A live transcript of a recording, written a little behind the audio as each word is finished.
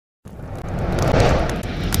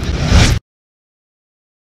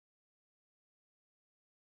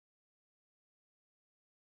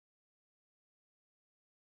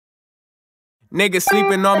Niggas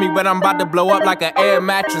sleeping on me, but I'm about to blow up like an air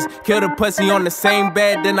mattress. Kill the pussy on the same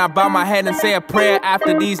bed, then I bow my head and say a prayer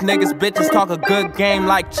after. These niggas bitches talk a good game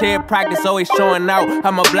like cheer practice, always showing out.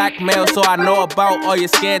 I'm a black male, so I know about all your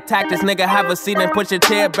scared tactics. Nigga, have a seat and put your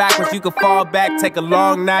chair backwards. You can fall back, take a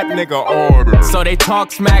long nap, nigga, order. So they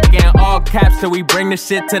talk smack in all caps till we bring the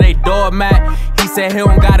shit to they doormat. He said he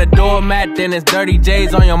don't got a doormat, then it's dirty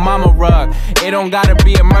J's on your mama rug. It don't gotta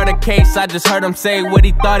be a murder case, I just heard him say what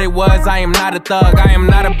he thought it was. I am not a thug, I am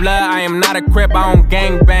not a blood, I am not a crip, I don't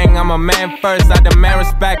gang bang. I'm a man first, I demand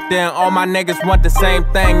respect, then all my niggas want the same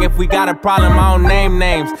thing. If we got a problem, I don't name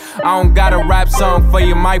names. I don't got a rap song for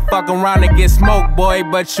you, might fuck around and get smoked, boy,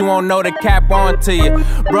 but you won't know the cap on to you.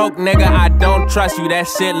 Broke nigga, I don't trust you, that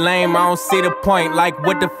shit lame, I don't see the point. Like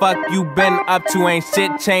what the fuck you been up to, ain't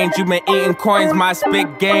shit changed, you been eating coins. My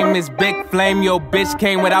spit game is big flame, your bitch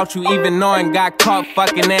came without you even knowing. Got caught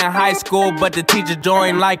fucking in high school, but the teacher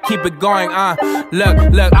joined like keep it going,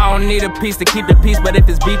 Look, I don't need a piece to keep the peace, but if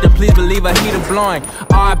it's beat, then please believe a heater blowing.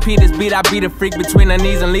 R.I.P. this beat, I beat a freak between her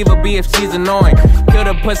knees and leave her be if she's annoying. Kill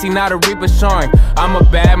the pussy, now the reaper showing. I'm a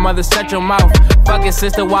bad mother, shut your mouth. Fuck his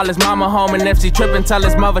sister while his mama home, and if she trippin', tell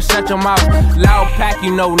his mother shut your mouth. Loud pack,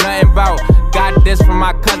 you know nothing about. Got this from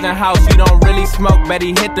my cousin house, you don't really smoke. Bet he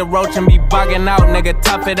hit the roach and be bugging out, nigga,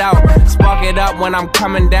 tough it out. Spark it up when I'm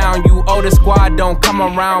coming down, you owe the squad, don't come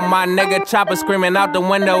around. My nigga chopper screaming out the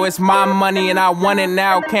window, it's my money and I want it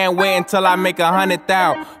now. Can't wait until I make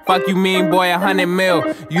 100,000. Fuck you mean, boy, 100 mil.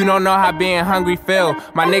 You don't know how being hungry feel.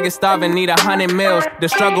 My nigga starving, need 100 meals. The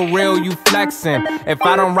struggle real, you flexing. If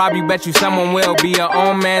I don't rob you, bet you someone will. Be your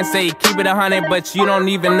own man, say keep it 100, but you don't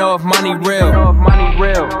even know if money real.